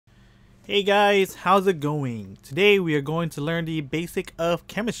Hey guys, how's it going? Today we are going to learn the basic of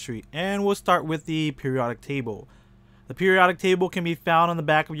chemistry, and we'll start with the periodic table. The periodic table can be found on the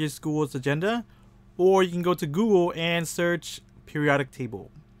back of your school's agenda, or you can go to Google and search periodic table.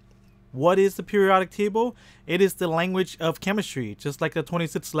 What is the periodic table? It is the language of chemistry, just like the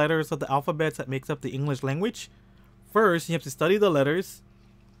 26 letters of the alphabet that makes up the English language. First, you have to study the letters,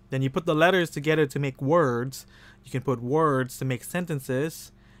 then you put the letters together to make words. You can put words to make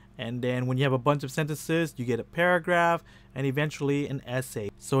sentences. And then when you have a bunch of sentences, you get a paragraph and eventually an essay.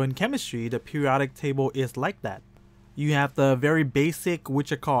 So in chemistry, the periodic table is like that. You have the very basic,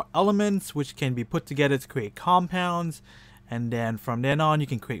 which are called elements, which can be put together to create compounds. And then from then on, you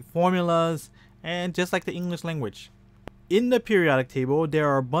can create formulas, and just like the English language. In the periodic table, there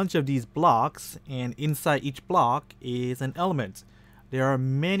are a bunch of these blocks, and inside each block is an element. There are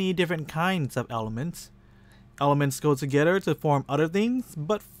many different kinds of elements. Elements go together to form other things,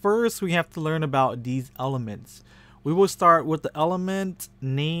 but first we have to learn about these elements. We will start with the element,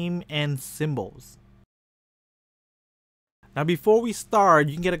 name, and symbols. Now before we start,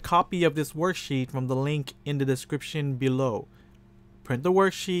 you can get a copy of this worksheet from the link in the description below. Print the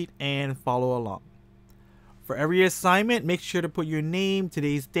worksheet and follow along. For every assignment, make sure to put your name,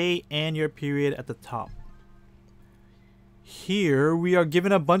 today's date, and your period at the top. Here we are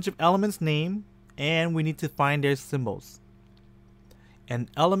given a bunch of elements named, and we need to find their symbols. An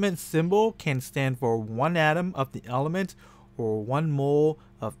element symbol can stand for one atom of the element or 1 mole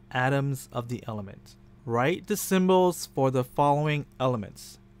of atoms of the element. Write the symbols for the following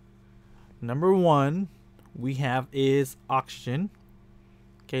elements. Number 1 we have is oxygen.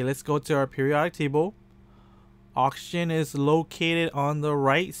 Okay, let's go to our periodic table. Oxygen is located on the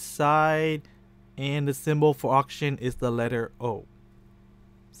right side, and the symbol for oxygen is the letter O.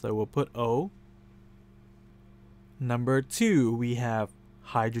 So we'll put O. Number 2, we have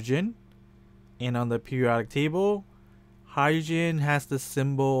hydrogen, and on the periodic table, hydrogen has the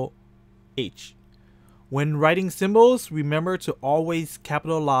symbol H. When writing symbols, remember to always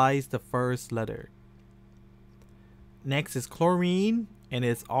capitalize the first letter. Next is chlorine, and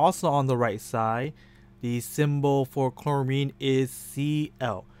it's also on the right side. The symbol for chlorine is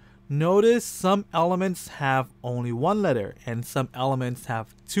Cl. Notice some elements have only one letter, and some elements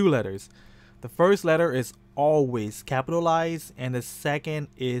have 2 letters. The first letter is always capitalized, and the second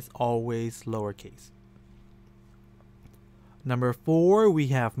is always lowercase. Number 4, we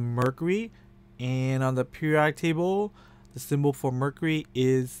have mercury, and on the periodic table, the symbol for mercury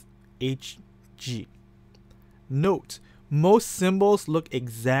is Hg. Note, most symbols look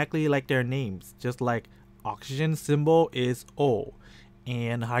exactly like their names, just like oxygen symbol is O,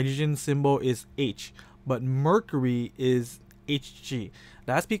 and hydrogen symbol is H, but mercury is Hg.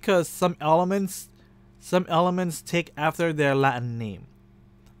 That's because some elements take after their Latin name.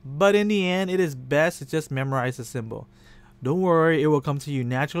 But in the end, it is best to just memorize the symbol. Don't worry, it will come to you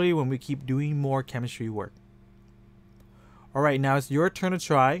naturally when we keep doing more chemistry work. Alright, now it's your turn to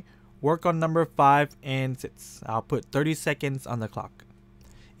try. Work on number 5 and 6. I'll put 30 seconds on the clock.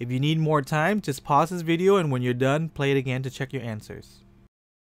 If you need more time, just pause this video, and when you're done, play it again to check your answers.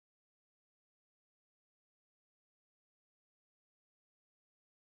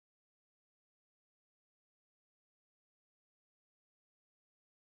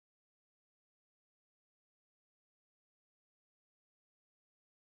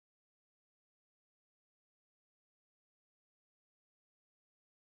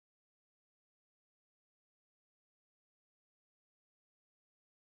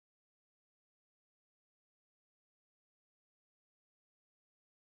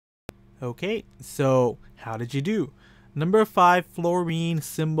 Okay, so how did you do? Number 5, fluorine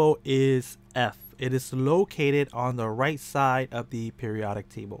symbol is F. It is located on the right side of the periodic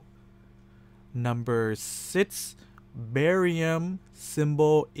table. Number 6, barium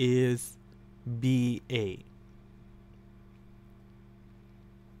symbol is Ba.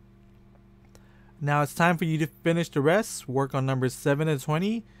 Now it's time for you to finish the rest. Work on numbers 7 and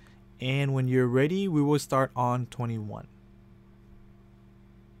 20, and when you're ready, we will start on 21.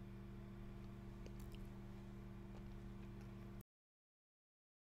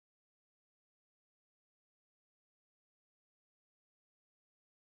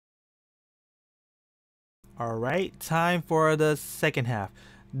 Alright, time for the second half.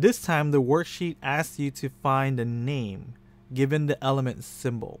 This time the worksheet asks you to find the name given the element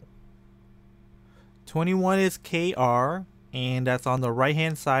symbol. 21 is Kr, and that's on the right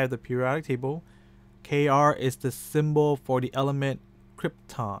hand side of the periodic table. Kr is the symbol for the element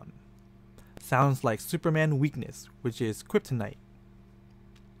krypton. Sounds like Superman weakness, which is kryptonite.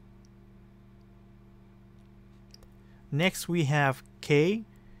 Next we have K,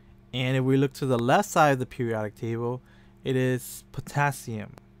 And if we look to the left side of the periodic table, it is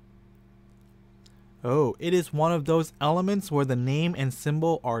potassium. Oh, it is one of those elements where the name and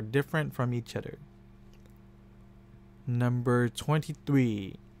symbol are different from each other. Number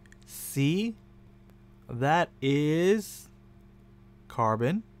 23. C. That is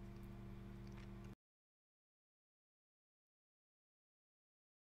carbon.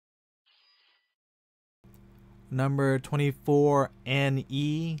 Number 24,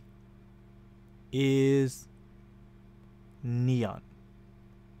 Ne, is neon.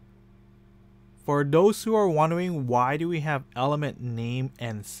 For those who are wondering why do we have element name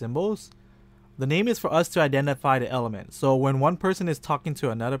and symbols, the name is for us to identify the element. So when one person is talking to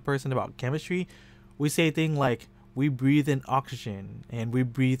another person about chemistry, we say things like we breathe in oxygen and we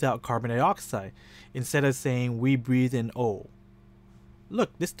breathe out carbon dioxide instead of saying we breathe in O.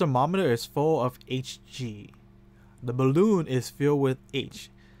 Look, this thermometer is full of Hg. The balloon is filled with H.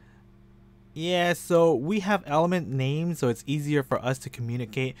 Yeah, so we have element names so it's easier for us to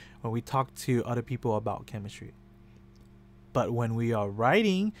communicate when we talk to other people about chemistry. But when we are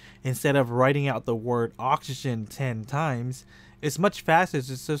writing, instead of writing out the word oxygen 10 times, it's much faster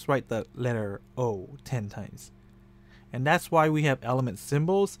to just write the letter O 10 times. And that's why we have element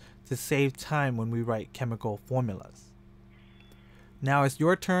symbols to save time when we write chemical formulas. Now it's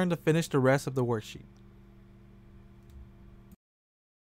your turn to finish the rest of the worksheet.